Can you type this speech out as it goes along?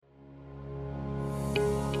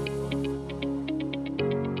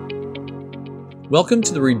Welcome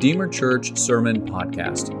to the Redeemer Church Sermon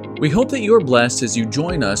Podcast. We hope that you are blessed as you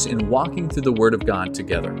join us in walking through the Word of God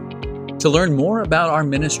together. To learn more about our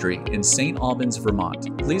ministry in St. Albans,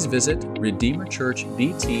 Vermont, please visit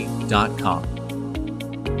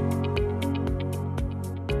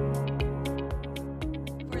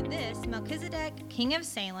redeemerchurchvt.com. For this, Melchizedek, king of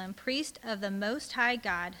Salem, priest of the Most High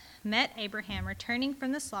God, met Abraham returning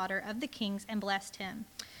from the slaughter of the kings and blessed him.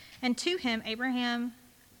 And to him Abraham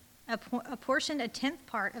apportioned a tenth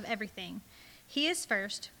part of everything. He is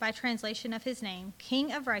first, by translation of his name,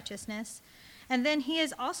 King of Righteousness, and then he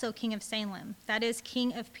is also King of Salem, that is,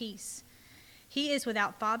 King of Peace. He is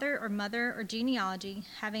without father or mother or genealogy,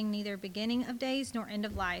 having neither beginning of days nor end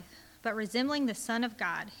of life, but resembling the Son of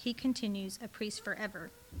God, he continues a priest forever.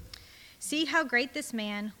 See how great this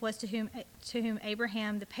man was to whom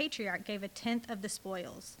Abraham the patriarch gave a tenth of the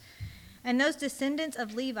spoils. And those descendants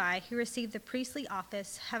of Levi who received the priestly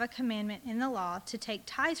office have a commandment in the law to take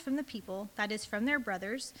tithes from the people, that is, from their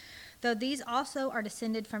brothers, though these also are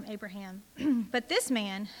descended from Abraham. But this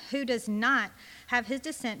man, who does not have his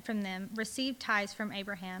descent from them, received tithes from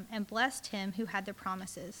Abraham and blessed him who had the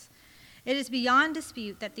promises. It is beyond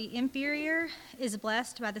dispute that the inferior is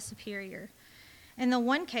blessed by the superior. In the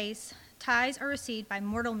one case, tithes are received by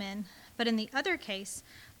mortal men, but in the other case,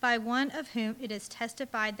 by one of whom it is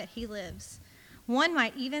testified that he lives. One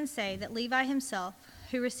might even say that Levi himself,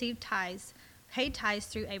 who received tithes, paid tithes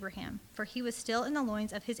through Abraham, for he was still in the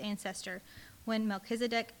loins of his ancestor when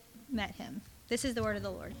Melchizedek met him. This is the word of the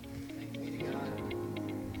Lord. Thanks be to God.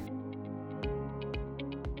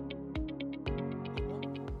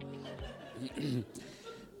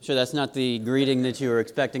 Sure, that's not the greeting that you were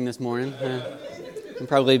expecting this morning. You'll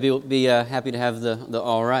probably be happy to have the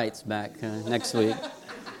all rights back next week.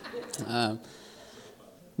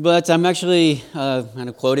 But I'm actually kind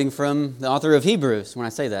of quoting from the author of Hebrews when I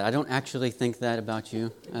say that. I don't actually think that about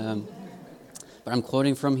you, but I'm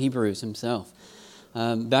quoting from Hebrews himself.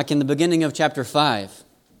 Back in the beginning of chapter 5,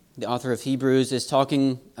 the author of Hebrews is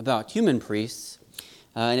talking about human priests,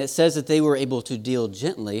 and it says that they were able to deal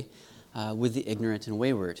gently with the ignorant and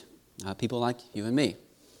wayward, people like you and me,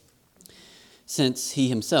 since he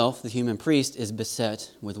himself, the human priest, is beset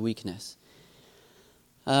with weakness.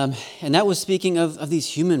 And that was speaking of these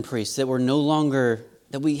human priests that we no longer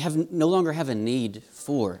have a need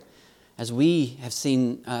for, as we have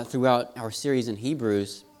seen throughout our series in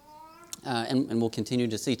Hebrews, and we'll continue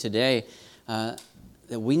to see today, that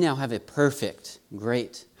we now have a perfect,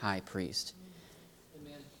 great high priest.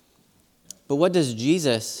 Amen. But what does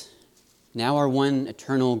Jesus, now our one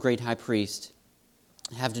eternal great high priest,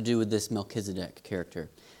 have to do with this Melchizedek character?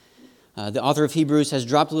 The author of Hebrews has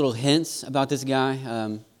dropped little hints about this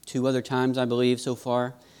guy 2 other times, I believe, so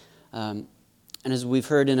far. And as we've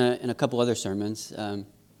heard in a couple other sermons.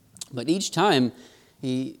 But each time,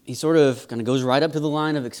 he sort of kind of goes right up to the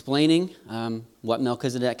line of explaining what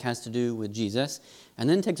Melchizedek has to do with Jesus, and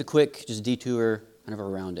then takes a quick just detour kind of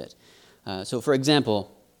around it. So, for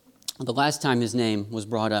example, the last time his name was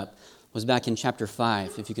brought up was back in chapter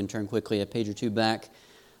 5. If you can turn quickly a page or two back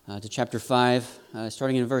to chapter 5,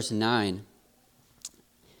 starting in verse 9.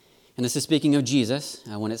 And this is speaking of Jesus,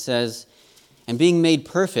 when it says, "And being made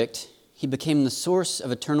perfect, he became the source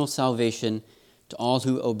of eternal salvation to all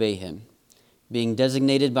who obey him, being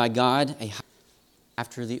designated by God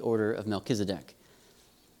after the order of Melchizedek."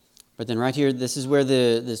 But then right here, this is where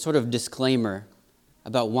the sort of disclaimer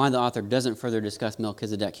about why the author doesn't further discuss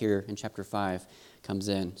Melchizedek here in chapter 5 comes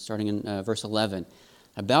in, starting in verse 11.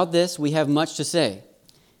 "About this we have much to say,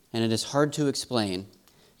 and it is hard to explain,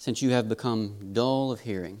 since you have become dull of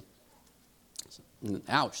hearing."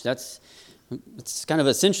 Ouch, it's kind of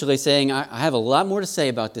essentially saying, I have a lot more to say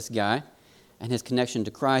about this guy and his connection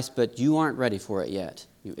to Christ, but you aren't ready for it yet,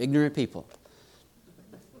 you ignorant people.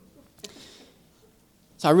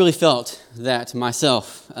 So I really felt that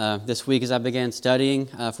myself this week as I began studying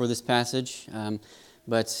for this passage,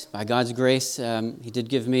 but by God's grace, he did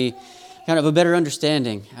give me kind of a better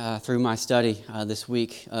understanding through my study this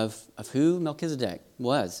week of who Melchizedek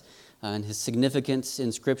was and his significance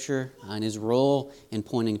in Scripture and his role in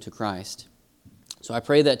pointing to Christ. So I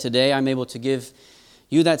pray that today I'm able to give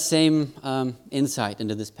you that same insight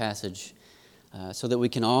into this passage so that we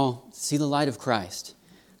can all see the light of Christ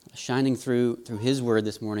shining through his word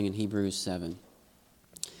this morning in Hebrews 7.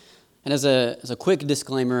 And as a quick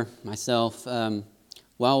disclaimer myself,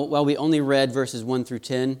 while we only read verses 1 through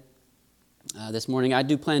 10 this morning, I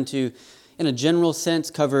do plan to, in a general sense,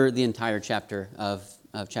 cover the entire chapter of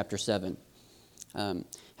chapter 7.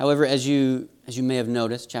 However, as you may have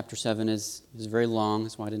noticed, chapter 7 is very long.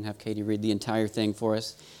 That's why I didn't have Katie read the entire thing for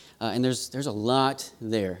us. And there's a lot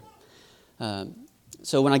there.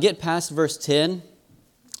 So when I get past verse 10,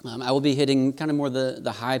 I will be hitting kind of more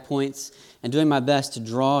the high points and doing my best to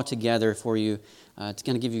draw together for you to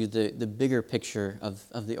kind of give you the bigger picture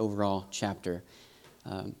of the overall chapter.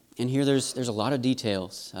 And here there's a lot of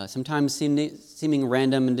details, sometimes seeming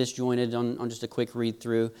random and disjointed on just a quick read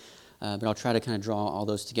through, but I'll try to kind of draw all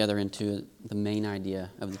those together into the main idea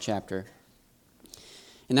of the chapter.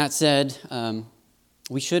 And that said,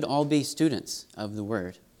 we should all be students of the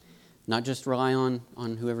Word, not just rely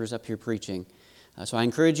on whoever's up here preaching. So I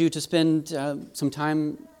encourage you to spend some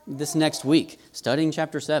time this next week studying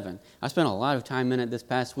chapter 7. I spent a lot of time in it this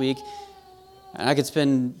past week, and I could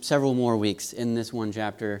spend several more weeks in this one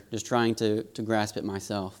chapter just trying to grasp it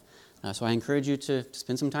myself. So I encourage you to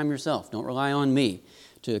spend some time yourself. Don't rely on me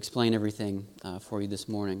to explain everything for you this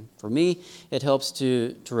morning. For me, it helps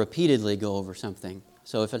to repeatedly go over something.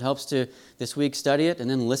 So if it helps to this week study it and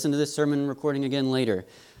then listen to this sermon recording again later,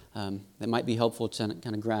 that might be helpful to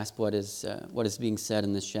kind of grasp what is being said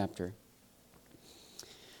in this chapter.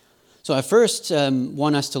 So I first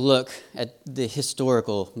want us to look at the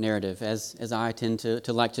historical narrative, as I tend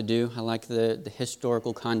to like to do. I like the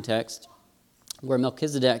historical context where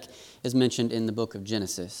Melchizedek is mentioned in the book of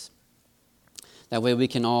Genesis. That way we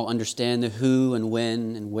can all understand the who and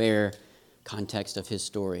when and where context of his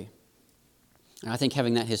story. And I think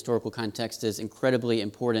having that historical context is incredibly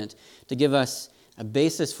important to give us a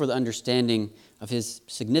basis for the understanding of his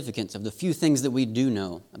significance, of the few things that we do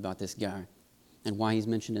know about this guy and why he's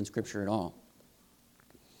mentioned in Scripture at all.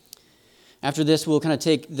 After this, we'll kind of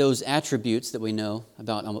take those attributes that we know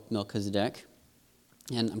about Melchizedek,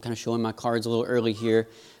 and I'm kind of showing my cards a little early here.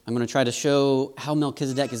 I'm going to try to show how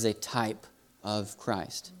Melchizedek is a type of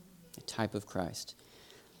Christ, a type of Christ.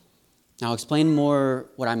 Now, I'll explain more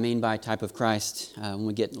what I mean by type of Christ when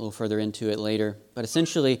we get a little further into it later. But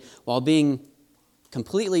essentially, while being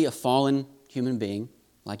completely a fallen human being,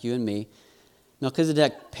 like you and me,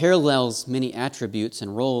 Melchizedek parallels many attributes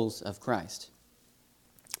and roles of Christ.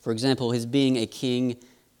 For example, his being a king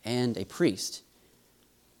and a priest,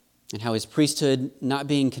 and how his priesthood, not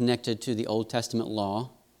being connected to the Old Testament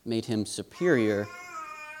law, made him superior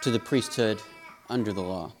to the priesthood under the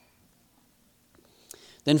law.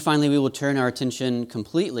 Then finally, we will turn our attention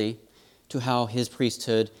completely to how his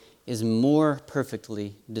priesthood is more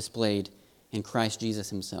perfectly displayed in Christ Jesus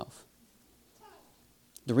himself.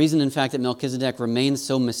 The reason, in fact, that Melchizedek remains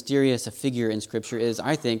so mysterious a figure in Scripture is,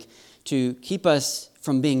 I think, to keep us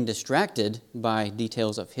from being distracted by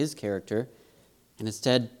details of his character and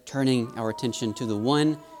instead turning our attention to the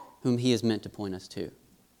one whom he is meant to point us to,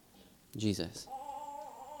 Jesus,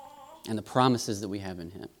 and the promises that we have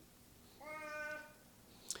in him.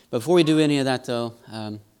 Before we do any of that, though,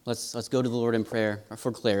 let's go to the Lord in prayer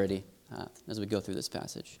for clarity as we go through this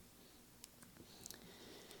passage.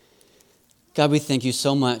 God, we thank you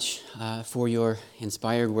so much for your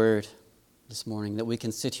inspired word this morning, that we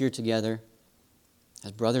can sit here together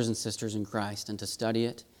as brothers and sisters in Christ and to study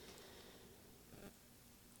it.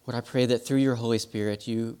 Lord, I pray that through your Holy Spirit,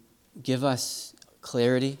 you give us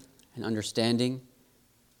clarity and understanding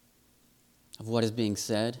of what is being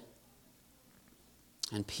said,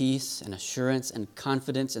 and peace and assurance and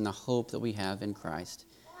confidence in the hope that we have in Christ,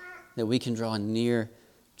 that we can draw near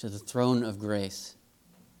to the throne of grace.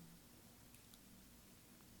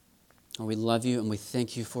 Lord, we love you and we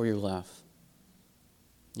thank you for your love.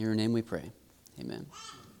 In your name we pray. Amen.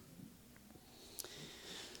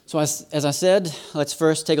 So as I said, let's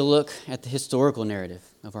first take a look at the historical narrative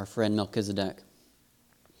of our friend Melchizedek.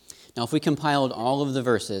 Now, if we compiled all of the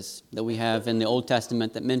verses that we have in the Old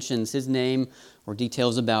Testament that mentions his name or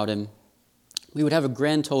details about him, we would have a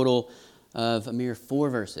grand total of a mere 4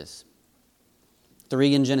 verses.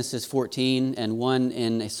 3 in Genesis 14 and 1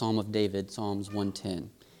 in a Psalm of David, Psalms 110.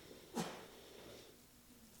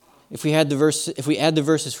 If we add the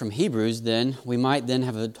verses from Hebrews, then we might then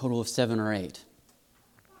have a total of 7 or 8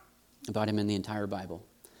 about him in the entire Bible.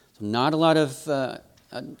 So not a lot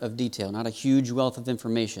of detail, not a huge wealth of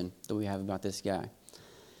information that we have about this guy.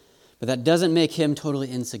 But that doesn't make him totally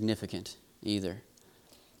insignificant either.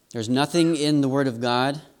 There's nothing in the Word of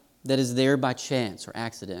God that is there by chance or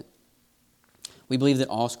accident. We believe that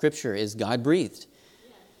all Scripture is God-breathed,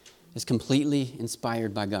 is completely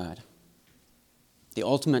inspired by God. The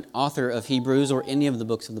ultimate author of Hebrews or any of the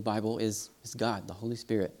books of the Bible is God, the Holy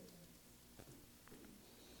Spirit.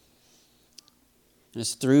 And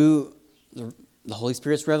it's through the Holy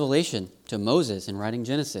Spirit's revelation to Moses in writing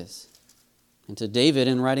Genesis, and to David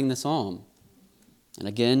in writing the Psalm, and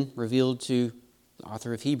again revealed to the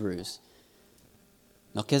author of Hebrews.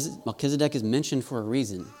 Melchizedek is mentioned for a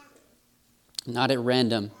reason, not at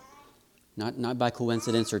random, not by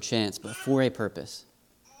coincidence or chance, but for a purpose.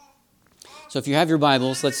 So if you have your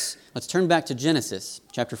Bibles, let's turn back to Genesis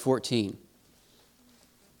chapter 14.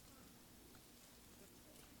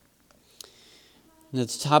 At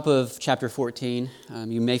the top of chapter 14,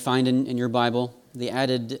 you may find in your Bible the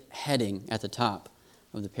added heading at the top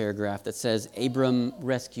of the paragraph that says, Abram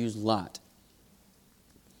rescues Lot.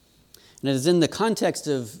 And it is in the context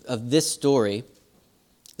of this story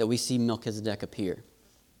that we see Melchizedek appear.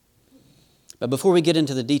 But before we get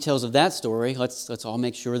into the details of that story, let's all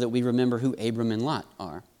make sure that we remember who Abram and Lot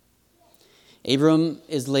are. Abram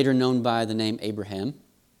is later known by the name Abraham,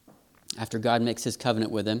 after God makes his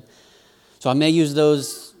covenant with him. So I may use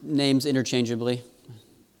those names interchangeably.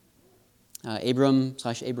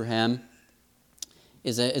 Abram/Abraham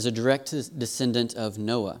is a direct descendant of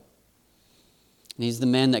Noah. And he's the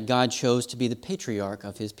man that God chose to be the patriarch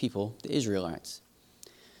of his people, the Israelites.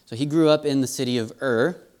 So he grew up in the city of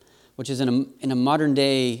Ur, which is in a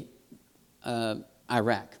modern-day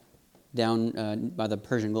Iraq, down by the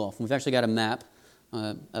Persian Gulf. We've actually got a map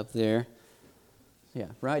up there. Yeah,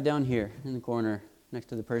 right down here in the corner next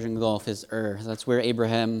to the Persian Gulf is Ur. That's where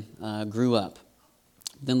Abraham grew up.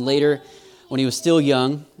 Then later, when he was still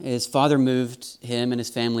young, his father moved him and his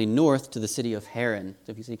family north to the city of Haran.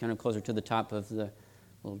 So if you see kind of closer to the top of the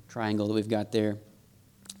little triangle that we've got there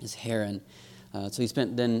is Haran. So he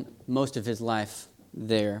spent then most of his life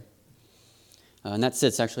there. And that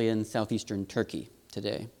sits actually in southeastern Turkey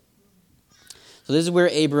today. So this is where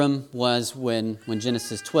Abram was when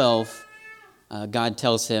Genesis 12, God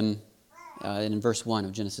tells him in verse 1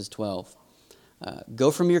 of Genesis 12,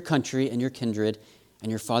 go from your country and your kindred and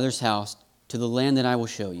your father's house to the land that I will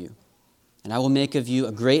show you. And I will make of you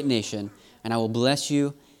a great nation, and I will bless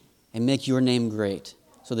you and make your name great,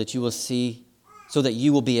 so that you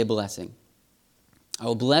will be a blessing. I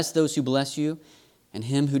will bless those who bless you, and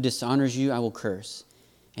him who dishonors you I will curse,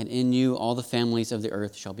 and in you all the families of the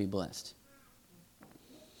earth shall be blessed.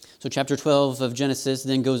 So chapter 12 of Genesis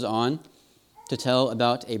then goes on to tell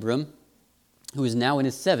about Abram, who is now in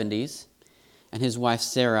his 70s, and his wife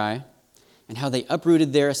Sarai, and how they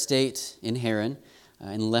uprooted their estate in Haran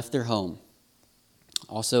and left their home.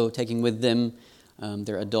 Also taking with them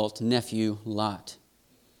their adult nephew Lot,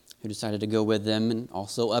 who decided to go with them, and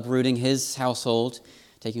also uprooting his household,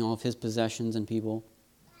 taking all of his possessions and people.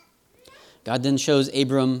 God then shows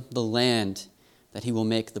Abram the land that he will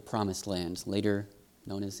make the promised land, later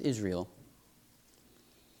known as Israel.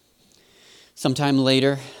 Sometime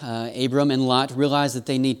later, Abram and Lot realize that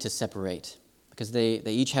they need to separate, because they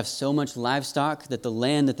each have so much livestock that the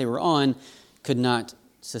land that they were on could not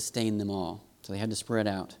sustain them all. So they had to spread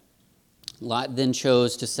out. Lot then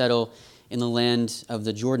chose to settle in the land of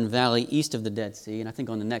the Jordan Valley east of the Dead Sea. And I think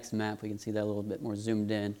on the next map we can see that a little bit more zoomed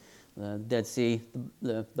in. The Dead Sea,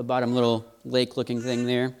 the bottom little lake-looking thing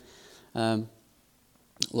there.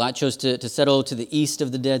 Lot chose to settle to the east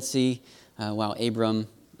of the Dead Sea, while Abram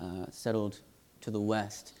settled to the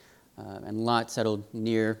west. And Lot settled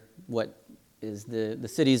near what is the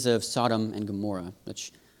cities of Sodom and Gomorrah,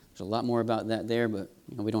 which there's a lot more about that there, but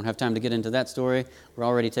we don't have time to get into that story. We're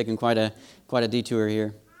already taking quite a detour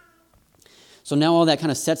here. So now all that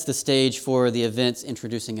kind of sets the stage for the events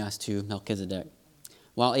introducing us to Melchizedek.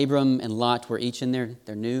 While Abram and Lot were each in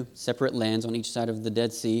their new separate lands on each side of the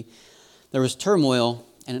Dead Sea, there was turmoil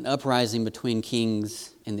and an uprising between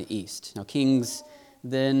kings in the east. Now kings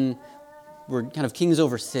then were kind of kings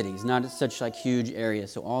over cities, not such like huge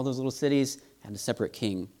areas. So all those little cities had a separate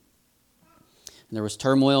king. And there was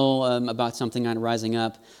turmoil about something rising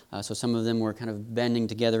up, so some of them were kind of bending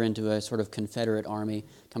together into a sort of Confederate army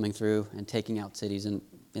coming through and taking out cities in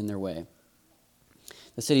their way.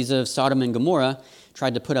 The cities of Sodom and Gomorrah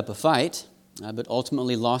tried to put up a fight, but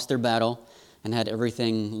ultimately lost their battle and had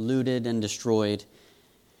everything looted and destroyed,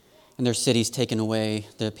 and their cities taken away,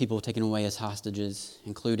 the people taken away as hostages,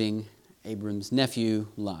 including Abram's nephew,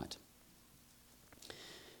 Lot.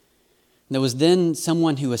 There was then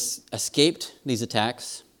someone who escaped these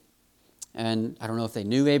attacks, and I don't know if they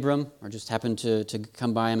knew Abram or just happened to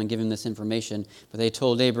come by him and give him this information, but they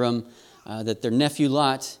told Abram that their nephew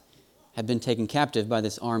Lot had been taken captive by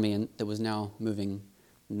this army and that was now moving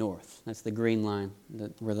north. That's the green line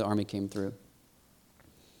where the army came through.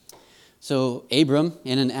 So Abram,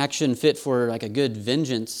 in an action fit for like a good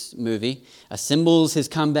vengeance movie, assembles his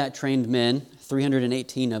combat-trained men,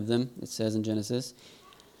 318 of them, it says in Genesis,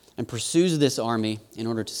 and pursues this army in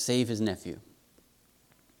order to save his nephew.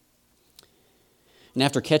 And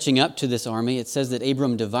after catching up to this army, it says that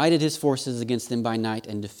Abram divided his forces against them by night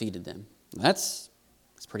and defeated them. That's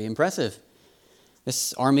pretty impressive.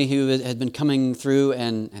 This army who had been coming through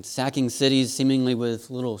and sacking cities seemingly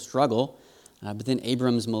with little struggle But then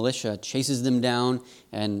Abram's militia chases them down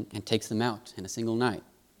and takes them out in a single night.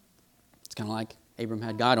 It's kind of like Abram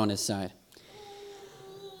had God on his side.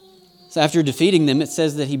 So after defeating them, it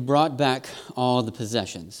says that he brought back all the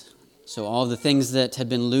possessions. So all the things that had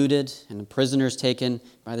been looted and the prisoners taken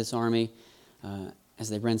by this army as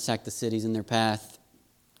they ransacked the cities in their path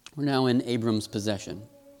were now in Abram's possession.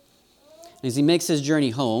 And as he makes his journey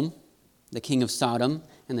home, the king of Sodom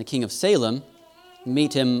and the king of Salem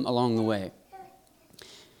meet him along the way.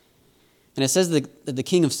 And it says that the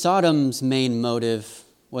king of Sodom's main motive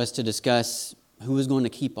was to discuss who was going to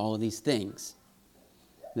keep all of these things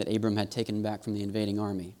that Abram had taken back from the invading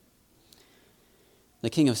army. The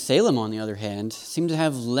king of Salem, on the other hand, seemed to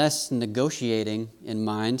have less negotiating in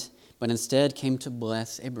mind, but instead came to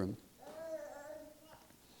bless Abram.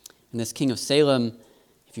 And this king of Salem,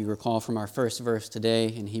 if you recall from our first verse today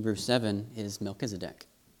in Hebrews 7, is Melchizedek.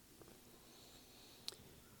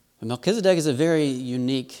 And Melchizedek is a very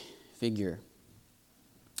unique figure.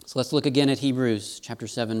 So let's look again at Hebrews chapter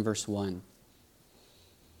 7, verse 1.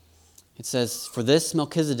 It says, "For this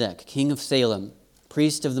Melchizedek, king of Salem,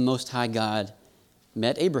 priest of the Most High God,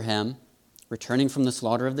 met Abraham, returning from the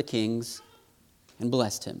slaughter of the kings, and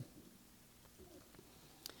blessed him."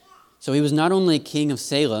 So he was not only king of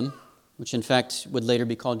Salem, which in fact would later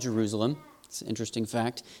be called Jerusalem. It's an interesting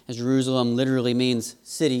fact, as Jerusalem literally means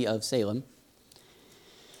city of Salem.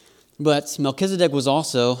 But Melchizedek was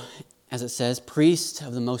also, as it says, priest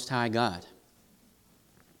of the Most High God.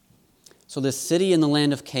 So this city in the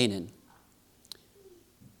land of Canaan,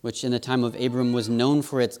 which in the time of Abram was known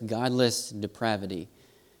for its godless depravity,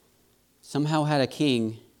 somehow had a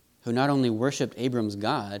king who not only worshipped Abram's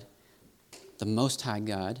God, the Most High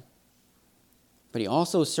God, but he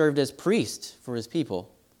also served as priest for his people.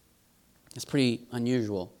 It's pretty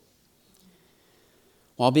unusual.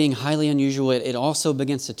 While being highly unusual, it also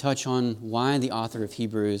begins to touch on why the author of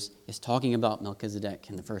Hebrews is talking about Melchizedek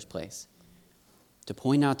in the first place, to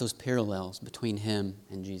point out those parallels between him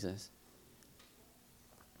and Jesus.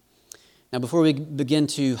 Now, before we begin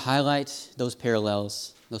to highlight those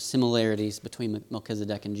parallels, those similarities between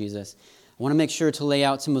Melchizedek and Jesus, I want to make sure to lay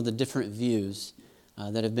out some of the different views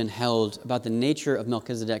that have been held about the nature of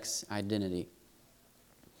Melchizedek's identity.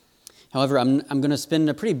 However, I'm going to spend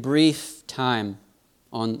a pretty brief time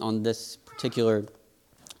on this particular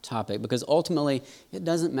topic because ultimately it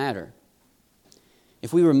doesn't matter.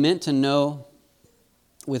 If we were meant to know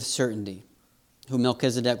with certainty who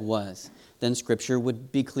Melchizedek was, then Scripture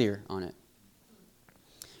would be clear on it.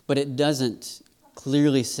 But it doesn't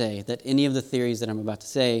clearly say that any of the theories that I'm about to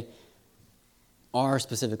say are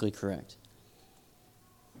specifically correct.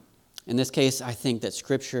 In this case, I think that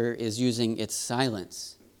Scripture is using its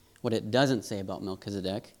silence, what it doesn't say about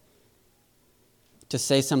Melchizedek, to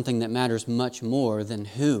say something that matters much more than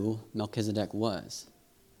who Melchizedek was.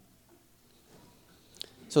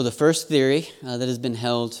 So the first theory that has been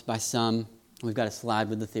held by some, we've got a slide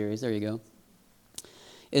with the theories, there you go,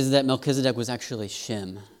 is that Melchizedek was actually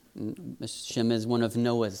Shem. Shem is one of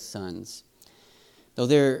Noah's sons. Though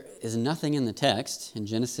there is nothing in the text, in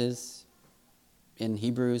Genesis, in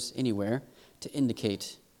Hebrews, anywhere, to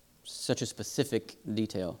indicate such a specific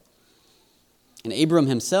detail. And Abram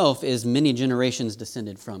himself is many generations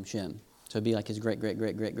descended from Shem. So it'd be like his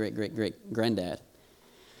great-great-great-great-great-great-granddad.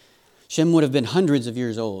 Shem would have been hundreds of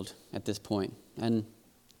years old at this point. And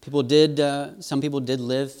some people did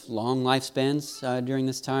live long lifespans during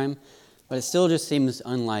this time, but it still just seems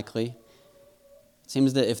unlikely. It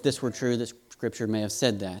seems that if this were true, that Scripture may have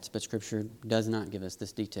said that, but Scripture does not give us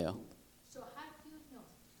this detail.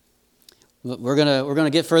 We're gonna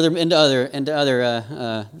get further into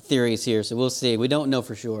other theories here, so we'll see. We don't know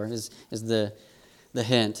for sure. Is the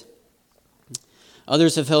hint.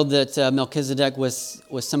 Others have held that Melchizedek was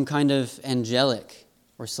some kind of angelic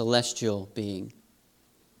or celestial being.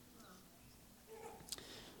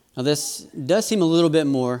 Now this does seem a little bit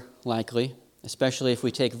more likely, especially if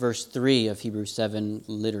we take verse 3 of Hebrews 7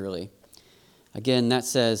 literally. Again, that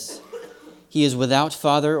says, "He is without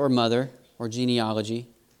father or mother or genealogy,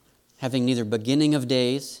 having neither beginning of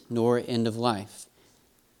days nor end of life.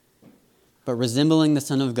 But resembling the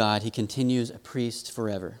Son of God, he continues a priest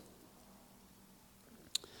forever."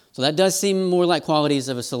 So that does seem more like qualities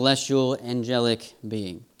of a celestial, angelic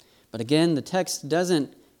being. But again, the text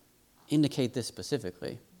doesn't indicate this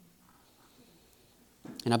specifically.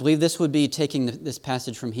 And I believe this would be taking this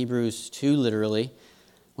passage from Hebrews too literally,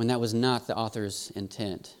 when that was not the author's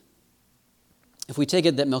intent. If we take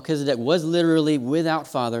it that Melchizedek was literally without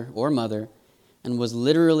father or mother and was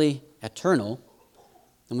literally eternal,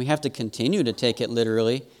 then we have to continue to take it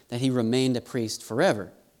literally that he remained a priest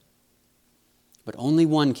forever. But only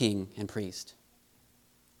one king and priest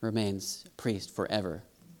remains priest forever,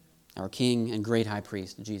 our king and great high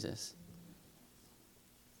priest, Jesus.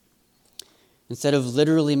 Instead of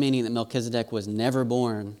literally meaning that Melchizedek was never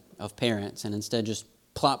born of parents and instead just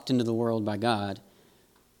plopped into the world by God,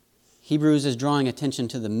 Hebrews is drawing attention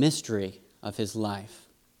to the mystery of his life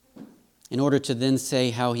in order to then say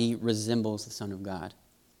how he resembles the Son of God,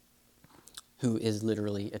 who is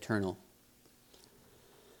literally eternal.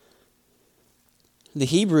 The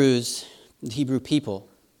Hebrew people,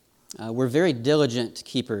 were very diligent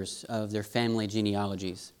keepers of their family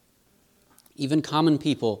genealogies. Even common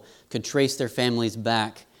people could trace their families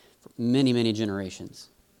back for many, many generations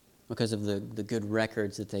because of the good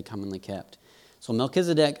records that they commonly kept. So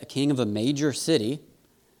Melchizedek, a king of a major city,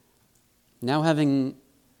 now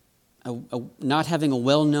not having a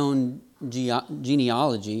well-known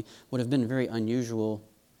genealogy would have been very unusual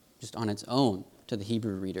just on its own to the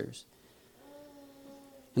Hebrew readers.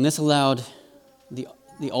 And this allowed the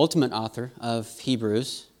ultimate author of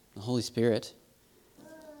Hebrews, the Holy Spirit,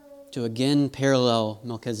 to again parallel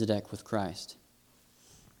Melchizedek with Christ.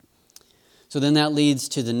 So then that leads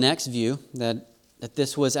to the next view, that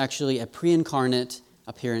this was actually a pre-incarnate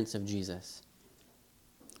appearance of Jesus.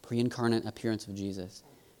 Pre-incarnate appearance of Jesus.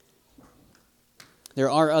 There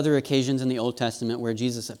are other occasions in the Old Testament where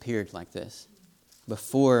Jesus appeared like this,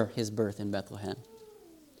 before his birth in Bethlehem.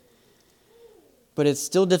 But it's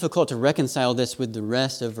still difficult to reconcile this with the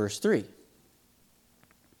rest of verse 3.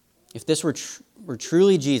 If this were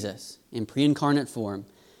truly Jesus in pre-incarnate form,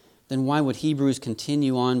 then why would Hebrews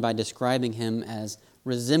continue on by describing him as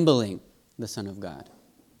resembling the Son of God?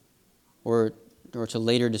 Or to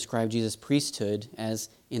later describe Jesus' priesthood as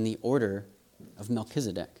in the order of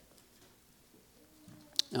Melchizedek.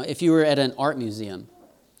 Now, if you were at an art museum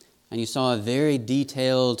and you saw a very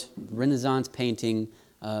detailed Renaissance painting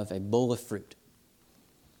of a bowl of fruit,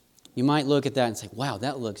 you might look at that and say, wow,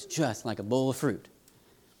 that looks just like a bowl of fruit.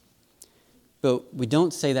 But we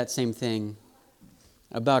don't say that same thing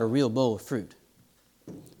about a real bowl of fruit.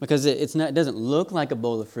 Because it doesn't look like a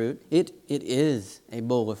bowl of fruit. It is a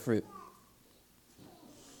bowl of fruit.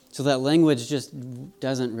 So that language just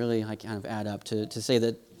doesn't really kind of add up to say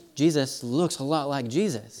that Jesus looks a lot like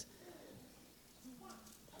Jesus.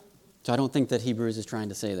 So I don't think that Hebrews is trying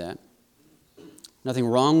to say that. Nothing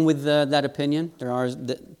wrong with that opinion. There are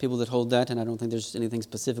people that hold that, and I don't think there's anything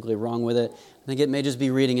specifically wrong with it. I think it may just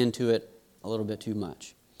be reading into it a little bit too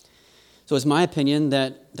much. So it's my opinion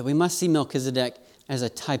that we must see Melchizedek as a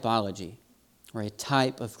typology, or a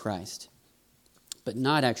type of Christ, but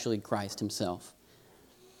not actually Christ himself.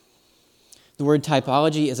 The word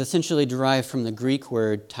typology is essentially derived from the Greek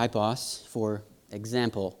word typos, for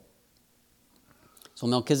example. So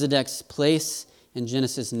Melchizedek's place in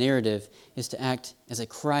Genesis narrative is to act as a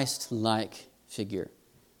Christ-like figure.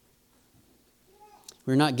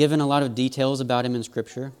 We're not given a lot of details about him in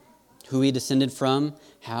Scripture, who he descended from,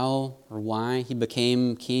 how or why he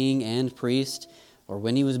became king and priest, or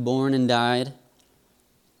when he was born and died.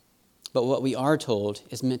 But what we are told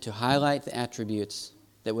is meant to highlight the attributes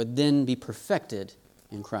that would then be perfected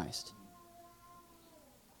in Christ.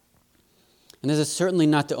 And this is certainly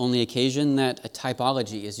not the only occasion that a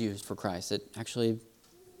typology is used for Christ.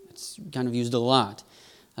 It's kind of used a lot.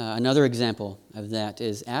 Another example of that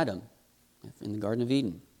is Adam in the Garden of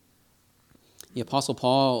Eden. The Apostle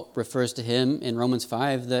Paul refers to him in Romans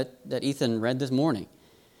 5 that Ethan read this morning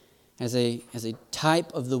as a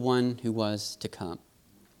type of the one who was to come.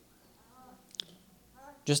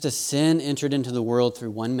 Just as sin entered into the world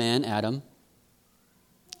through one man, Adam,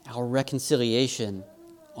 our reconciliation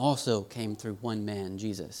also came through one man,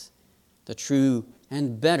 Jesus, the true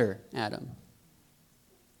and better Adam.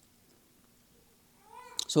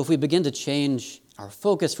 So if we begin to change our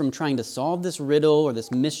focus from trying to solve this riddle or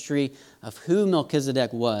this mystery of who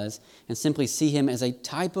Melchizedek was and simply see him as a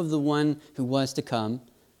type of the one who was to come,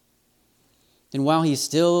 then while he's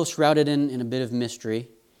still shrouded in a bit of mystery,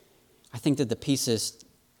 I think that the pieces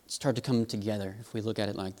start to come together if we look at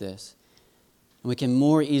it like this. And we can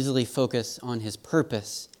more easily focus on his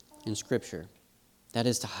purpose in Scripture. That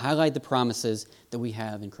is to highlight the promises that we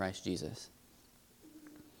have in Christ Jesus.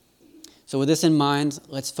 So with this in mind,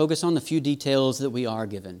 let's focus on the few details that we are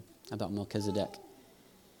given about Melchizedek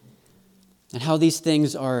and how these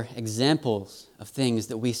things are examples of things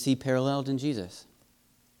that we see paralleled in Jesus.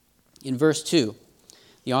 In verse 2,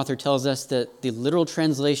 the author tells us that the literal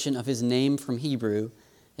translation of his name from Hebrew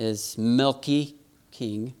is Melchi,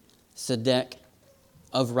 king, Sedek,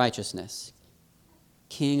 of righteousness,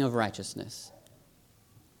 king of righteousness.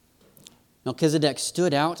 Melchizedek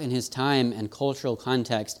stood out in his time and cultural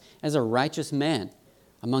context as a righteous man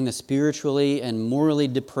among the spiritually and morally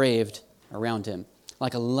depraved around him,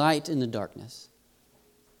 like a light in the darkness.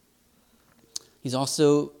 He's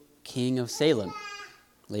also king of Salem,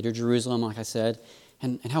 later Jerusalem, like I said.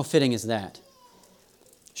 And how fitting is that?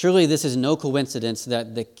 Surely this is no coincidence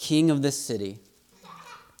that the king of this city,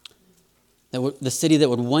 the city that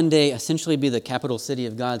would one day essentially be the capital city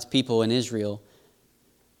of God's people in Israel,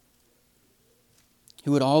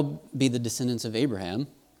 who would all be the descendants of Abraham,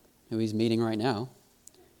 who he's meeting right now,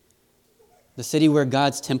 the city where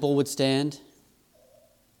God's temple would stand,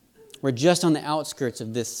 where just on the outskirts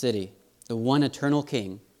of this city, the one eternal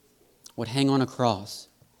king would hang on a cross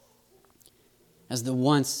as the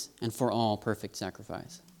once and for all perfect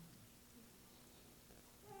sacrifice.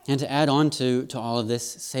 And to add on to all of this,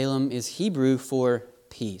 Salem is Hebrew for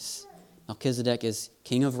peace. Melchizedek is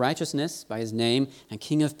king of righteousness by his name and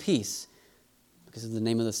king of peace because of the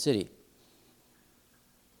name of the city.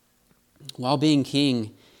 While being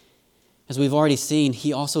king, as we've already seen,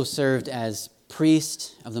 he also served as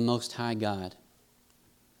priest of the Most High God.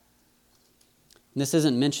 And this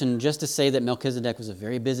isn't mentioned just to say that Melchizedek was a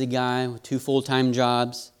very busy guy with 2 full-time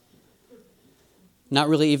jobs. Not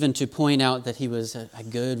really even to point out that he was a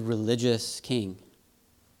good religious king.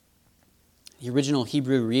 The original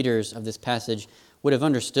Hebrew readers of this passage would have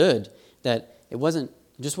understood that it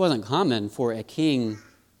just wasn't common for a king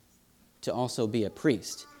to also be a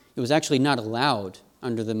priest. It was actually not allowed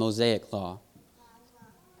under the Mosaic law.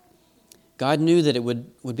 God knew that it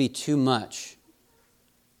would be too much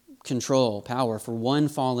control, power for one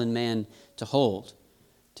fallen man to hold,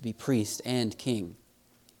 to be priest and king.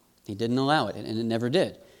 He didn't allow it, and it never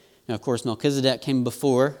did. Now, of course, Melchizedek came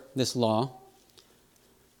before this law,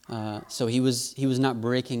 so he was not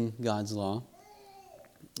breaking God's law.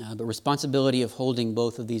 But responsibility of holding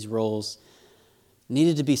both of these roles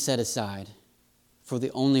needed to be set aside for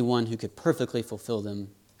the only one who could perfectly fulfill them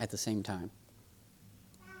at the same time.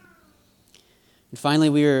 And finally,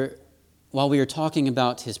 while we are talking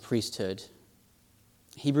about his priesthood,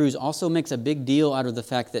 Hebrews also makes a big deal out of the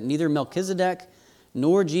fact that neither Melchizedek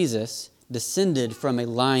nor Jesus descended from a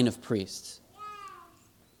line of priests.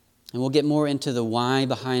 And we'll get more into the why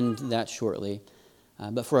behind that shortly.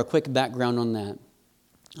 But for a quick background on that,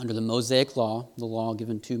 under the Mosaic law, the law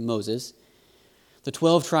given to Moses, the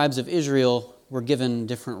 12 tribes of Israel were given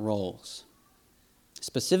different roles.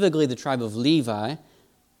 Specifically, the tribe of Levi,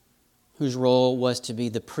 whose role was to be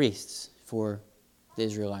the priests for the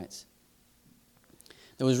Israelites.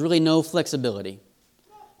 There was really no flexibility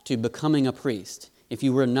to becoming a priest if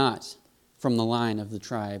you were not from the line of the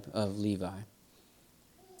tribe of Levi,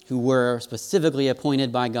 who were specifically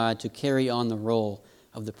appointed by God to carry on the role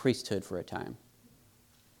of the priesthood for a time.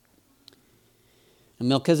 And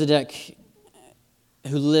Melchizedek,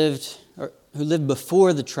 who lived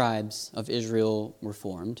before the tribes of Israel were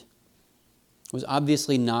formed, was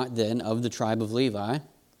obviously not then of the tribe of Levi.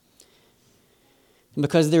 And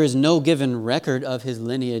because there is no given record of his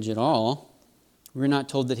lineage at all, we're not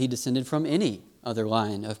told that he descended from any other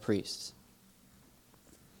line of priests.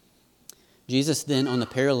 Jesus then, on the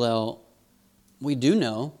parallel, we do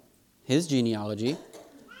know his genealogy,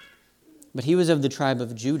 but he was of the tribe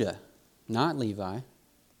of Judah, not Levi.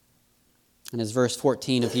 And as verse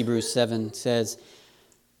 14 of Hebrews 7 says,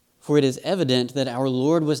 "For it is evident that our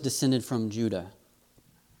Lord was descended from Judah."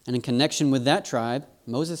 And in connection with that tribe,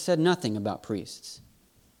 Moses said nothing about priests.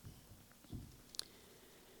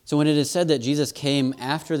 So when it is said that Jesus came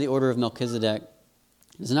after the order of Melchizedek,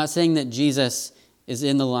 it's not saying that Jesus is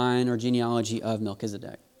in the line or genealogy of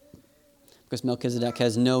Melchizedek, because Melchizedek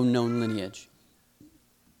has no known lineage.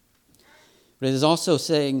 But it is also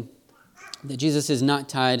saying that Jesus is not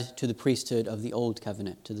tied to the priesthood of the Old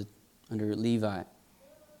Covenant, under Levi,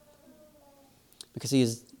 because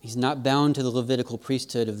he's not bound to the Levitical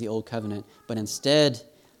priesthood of the Old Covenant, but instead,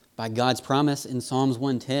 by God's promise in Psalms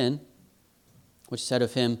 110, which said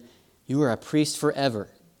of him, "You are a priest forever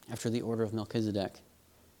after the order of Melchizedek."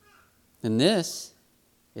 And this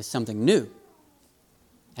is something new,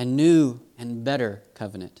 a new and better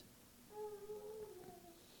covenant.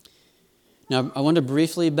 Now, I want to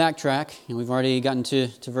briefly backtrack, and we've already gotten to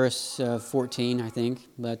verse 14, I think,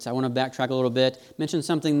 but I want to backtrack a little bit, mention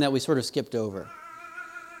something that we sort of skipped over.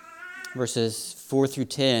 Verses 4 through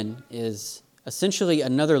 10 is essentially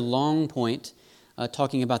another long point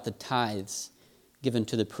talking about the tithes given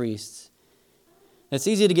to the priests. It's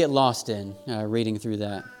easy to get lost in reading through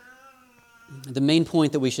that. The main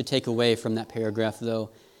point that we should take away from that paragraph, though,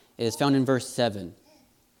 is found in verse 7.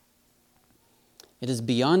 It is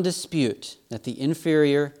beyond dispute that the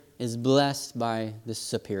inferior is blessed by the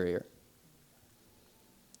superior.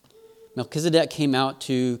 Melchizedek came out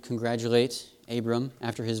to congratulate Abram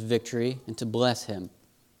after his victory and to bless him.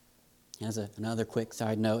 As another quick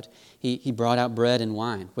side note, he brought out bread and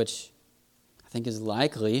wine, which I think is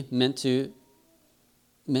likely meant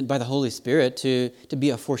by the Holy Spirit to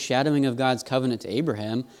be a foreshadowing of God's covenant to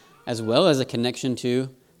Abraham, as well as a connection to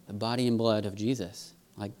the body and blood of Jesus,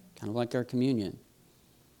 kind of like our communion.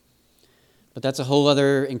 But that's a whole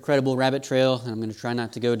other incredible rabbit trail, and I'm going to try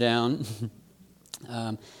not to go down.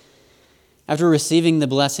 After receiving the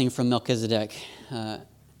blessing from Melchizedek,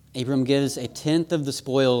 Abram gives a tenth of the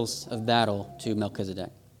spoils of battle to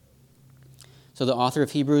Melchizedek. So the author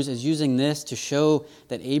of Hebrews is using this to show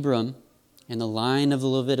that Abram and the line of the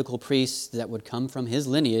Levitical priests that would come from his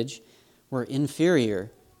lineage were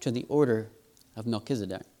inferior to the order of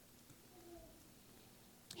Melchizedek.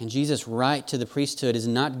 And Jesus' right to the priesthood is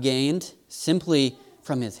not gained simply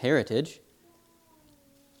from his heritage.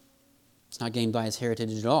 It's not gained by his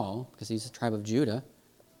heritage at all, because he's a tribe of Judah,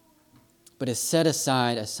 but is set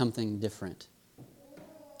aside as something different,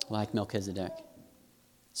 like Melchizedek.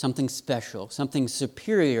 Something special, something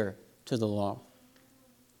superior to the law.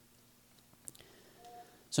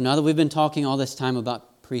 So now that we've been talking all this time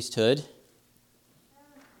about priesthood,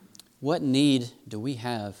 what need do we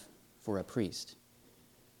have for a priest?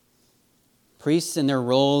 Priests and their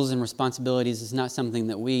roles and responsibilities is not something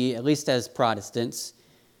that we, at least as Protestants,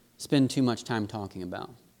 spend too much time talking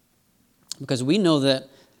about. Because we know that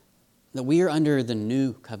we are under the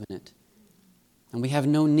new covenant, and we have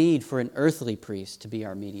no need for an earthly priest to be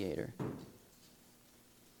our mediator.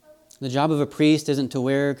 The job of a priest isn't to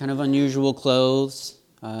wear kind of unusual clothes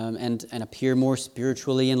and appear more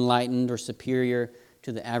spiritually enlightened or superior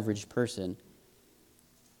to the average person.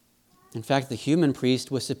 In fact, the human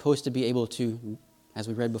priest was supposed to be able to, as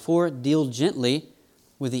we read before, deal gently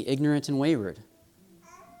with the ignorant and wayward,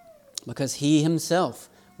 because he himself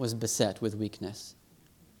was beset with weakness.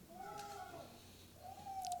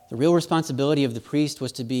 The real responsibility of the priest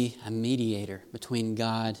was to be a mediator between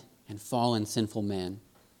God and fallen, sinful man.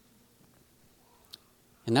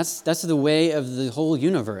 And that's the way of the whole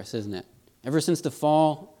universe, isn't it? Ever since the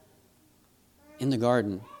fall in the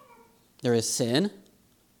garden, there is sin.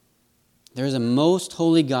 There is a most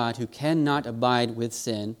holy God who cannot abide with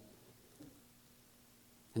sin.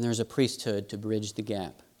 And there's a priesthood to bridge the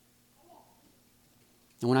gap.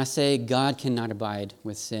 And when I say God cannot abide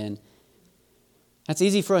with sin, that's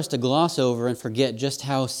easy for us to gloss over and forget just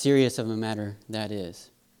how serious of a matter that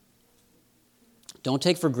is. Don't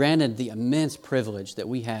take for granted the immense privilege that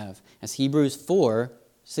we have, as Hebrews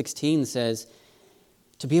 4:16 says,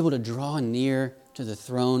 to be able to draw near to the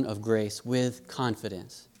throne of grace with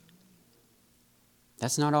confidence.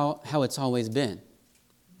 That's not how it's always been.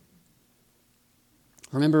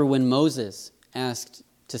 Remember when Moses asked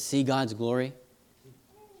to see God's glory?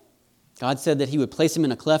 God said that he would place him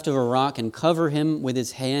in a cleft of a rock and cover him with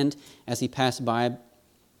his hand as he passed by,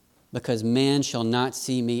 because man shall not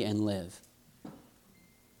see me and live.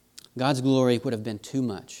 God's glory would have been too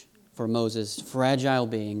much for Moses' fragile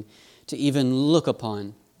being to even look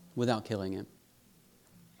upon without killing him.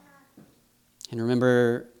 And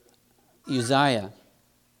remember Uzziah,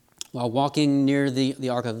 while walking near the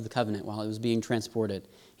Ark of the Covenant, while it was being transported,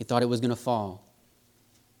 he thought it was going to fall.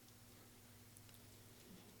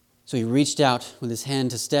 So he reached out with his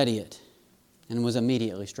hand to steady it and was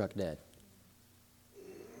immediately struck dead.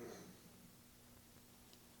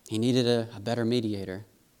 He needed a better mediator.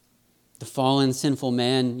 The fallen, sinful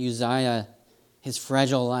man, Uzziah, his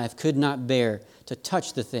fragile life could not bear to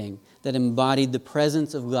touch the thing that embodied the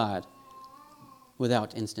presence of God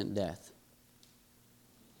without instant death.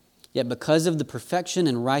 Yet because of the perfection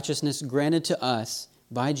and righteousness granted to us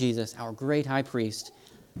by Jesus, our great high priest,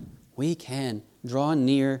 we can draw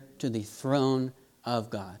near to the throne of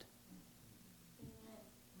God.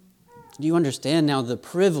 Do you understand now the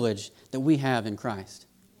privilege that we have in Christ?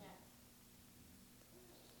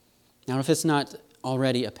 Now, if it's not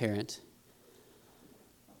already apparent,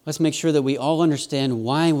 let's make sure that we all understand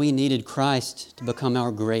why we needed Christ to become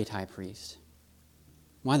our great high priest.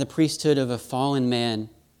 Why the priesthood of a fallen man,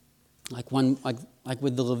 like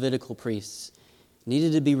with the Levitical priests,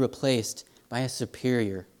 needed to be replaced by a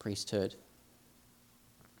superior priesthood.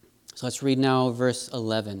 So let's read now verse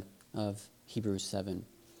 11 of Hebrews 7.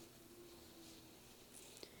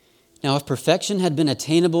 Now, if perfection had been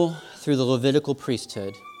attainable through the Levitical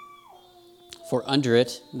priesthood, for under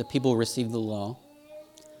it the people received the law,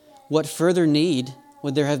 what further need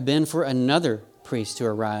would there have been for another priest to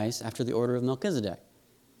arise after the order of Melchizedek,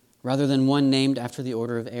 rather than one named after the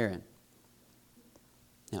order of Aaron?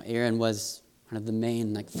 Now, Aaron was kind of the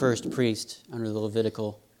main, first priest under the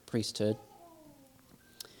Levitical priesthood.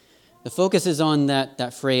 The focus is on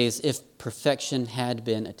that phrase, if perfection had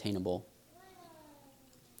been attainable.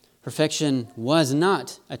 Perfection was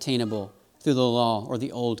not attainable through the law or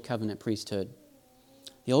the old covenant priesthood.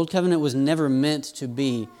 The old covenant was never meant to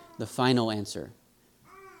be the final answer,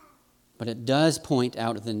 but it does point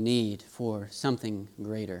out the need for something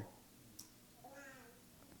greater.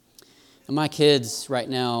 And my kids right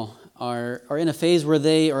now are in a phase where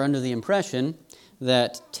they are under the impression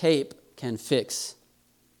that tape can fix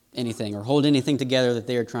anything or hold anything together that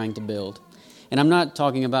they are trying to build. And I'm not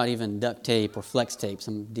talking about even duct tape or flex tape,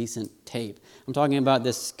 some decent tape. I'm talking about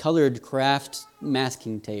this colored craft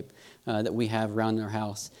masking tape that we have around our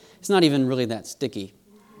house. It's not even really that sticky.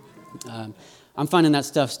 I'm finding that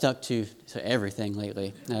stuff stuck to everything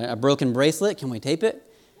lately. A broken bracelet, can we tape it?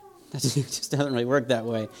 It just doesn't really work that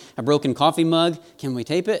way. A broken coffee mug, can we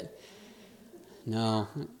tape it? No.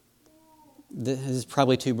 This is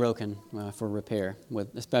probably too broken for repair,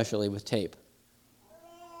 especially with tape.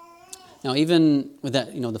 Now, even with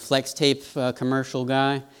that, the flex tape commercial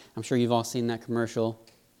guy, I'm sure you've all seen that commercial.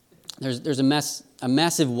 There's a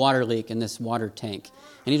massive water leak in this water tank,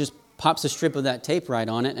 and he just pops a strip of that tape right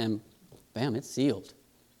on it, and bam, it's sealed.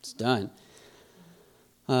 It's done.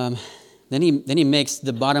 Then he makes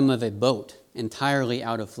the bottom of a boat entirely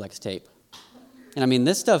out of flex tape. And I mean,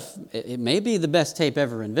 this stuff, it may be the best tape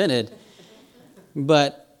ever invented,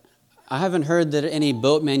 but I haven't heard that any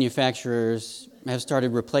boat manufacturers have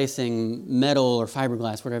started replacing metal or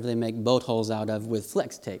fiberglass, whatever they make boat hulls out of, with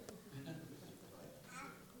flex tape.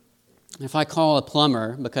 If I call a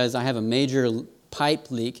plumber because I have a major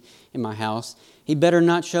pipe leak in my house, he better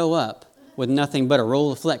not show up with nothing but a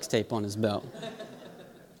roll of flex tape on his belt.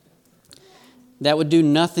 That would do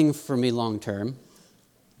nothing for me long term.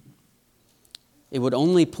 It would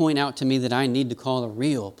only point out to me that I need to call a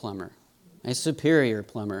real plumber, a superior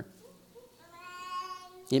plumber.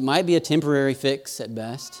 It might be a temporary fix at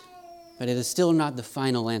best, but it is still not the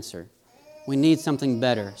final answer. We need something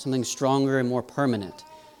better, something stronger and more permanent,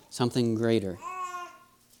 something greater.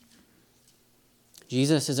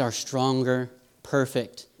 Jesus is our stronger,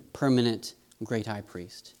 perfect, permanent, great high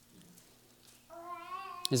priest.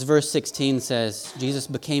 As verse 16 says, Jesus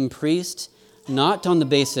became priest not on the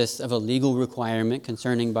basis of a legal requirement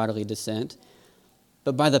concerning bodily descent,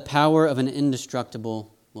 but by the power of an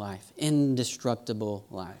indestructible life. Indestructible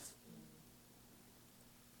life.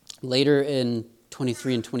 Later in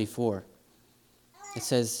 23 and 24, it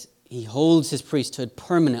says he holds his priesthood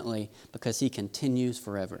permanently because he continues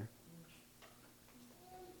forever.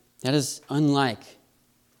 That is unlike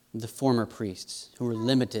the former priests who were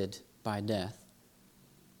limited by death.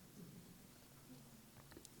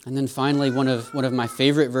 And then finally, one of my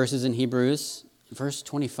favorite verses in Hebrews, verse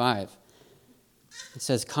 25. It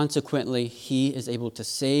says, consequently, he is able to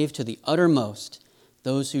save to the uttermost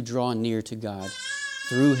those who draw near to God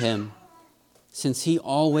through him, since he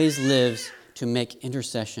always lives to make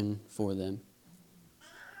intercession for them.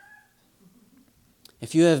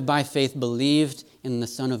 If you have by faith believed in the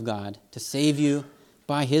Son of God to save you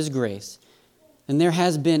by his grace, then there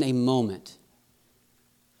has been a moment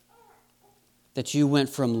that you went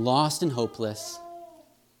from lost and hopeless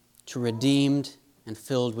to redeemed and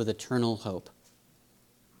filled with eternal hope.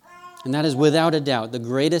 And that is without a doubt the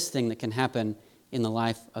greatest thing that can happen in the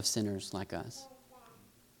life of sinners like us.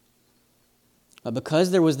 But because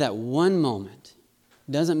there was that one moment,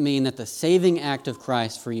 doesn't mean that the saving act of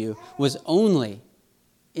Christ for you was only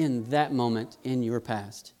in that moment in your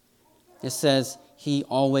past. It says he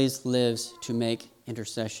always lives to make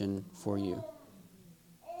intercession for you.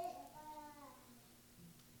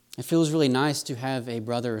 It feels really nice to have a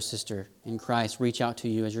brother or sister in Christ reach out to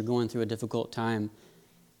you as you're going through a difficult time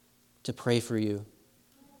to pray for you.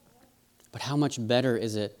 But how much better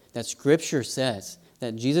is it that Scripture says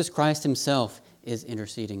that Jesus Christ himself is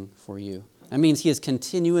interceding for you? That means he is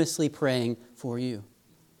continuously praying for you,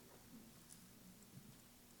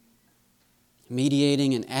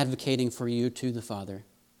 mediating and advocating for you to the Father,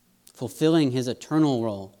 fulfilling his eternal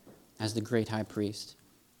role as the great high priest.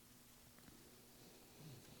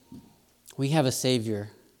 We have a Savior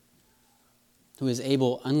who is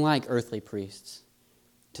able, unlike earthly priests,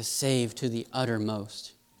 to save to the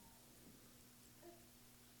uttermost.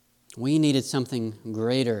 We needed something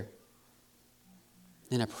greater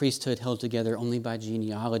than a priesthood held together only by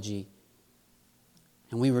genealogy,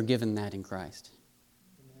 and we were given that in Christ.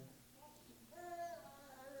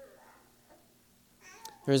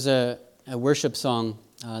 There's a worship song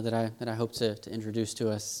that I hope to introduce to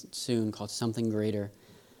us soon called Something Greater.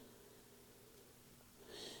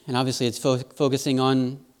 And obviously it's focusing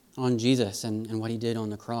on Jesus and what he did on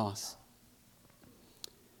the cross.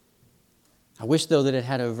 I wish, though, that it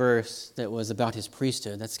had a verse that was about his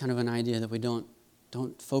priesthood. That's kind of an idea that we don't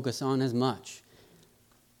focus on as much.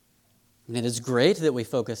 And it is great that we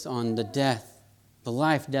focus on the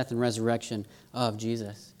life, death, and resurrection of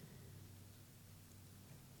Jesus.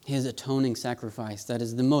 His atoning sacrifice, that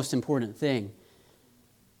is the most important thing.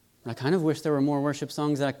 I kind of wish there were more worship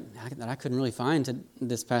songs that I couldn't really find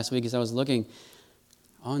this past week as I was looking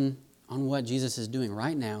on what Jesus is doing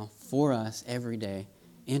right now for us every day,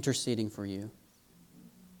 interceding for you.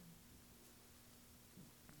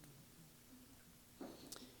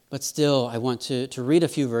 But still, I want to read a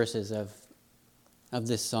few verses of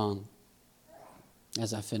this song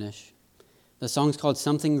as I finish. The song's called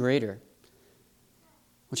Something Greater,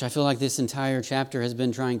 which I feel like this entire chapter has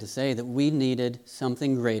been trying to say, that we needed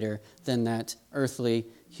something greater than that earthly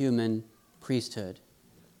human priesthood.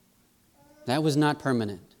 That was not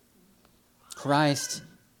permanent. Christ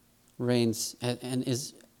reigns and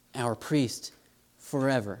is our priest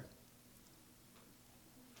forever.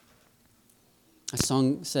 A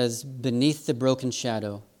song says, beneath the broken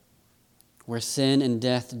shadow, where sin and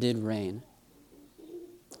death did reign,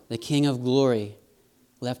 the King of glory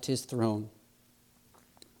left his throne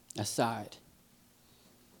aside.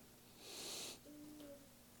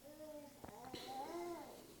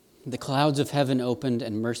 The clouds of heaven opened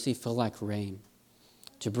and mercy fell like rain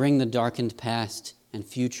to bring the darkened past and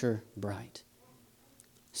future bright.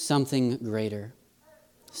 Something greater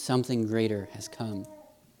has come.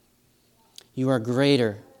 You are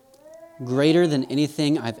greater than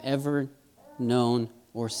anything I've ever known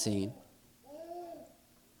or seen.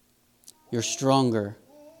 You're stronger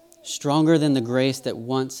than the grace that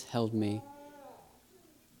once held me.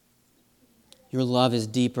 Your love is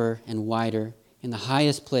deeper and wider. In the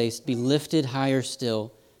highest place, be lifted higher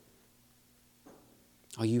still.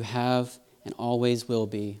 Oh, you have and always will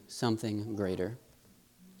be something greater.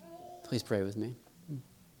 Please pray with me.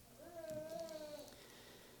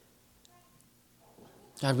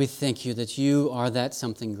 God, we thank you that you are that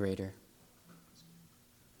something greater.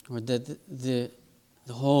 Lord, that the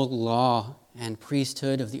whole law and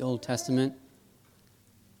priesthood of the Old Testament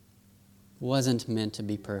wasn't meant to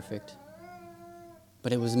be perfect,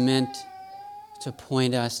 but it was meant to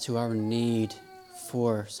point us to our need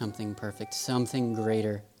for something perfect, something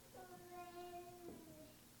greater.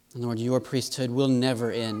 And Lord, your priesthood will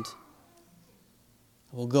never end.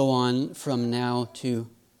 It will go on from now to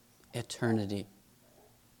eternity,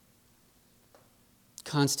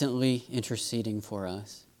 constantly interceding for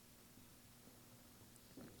us.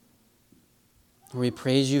 We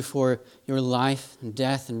praise you for your life and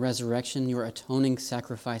death and resurrection, your atoning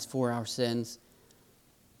sacrifice for our sins.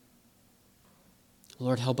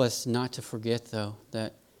 Lord, help us not to forget, though,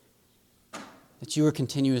 that you are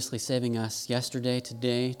continuously saving us yesterday,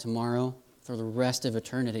 today, tomorrow, for the rest of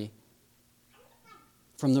eternity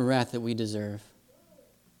from the wrath that we deserve.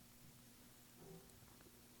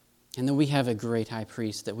 And that we have a great high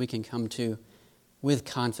priest that we can come to with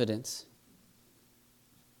confidence,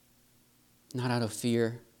 not out of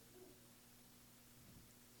fear.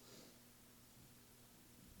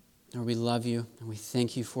 Lord, we love you and we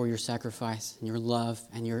thank you for your sacrifice and your love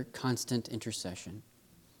and your constant intercession.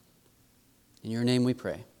 In your name we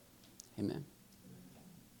pray. Amen.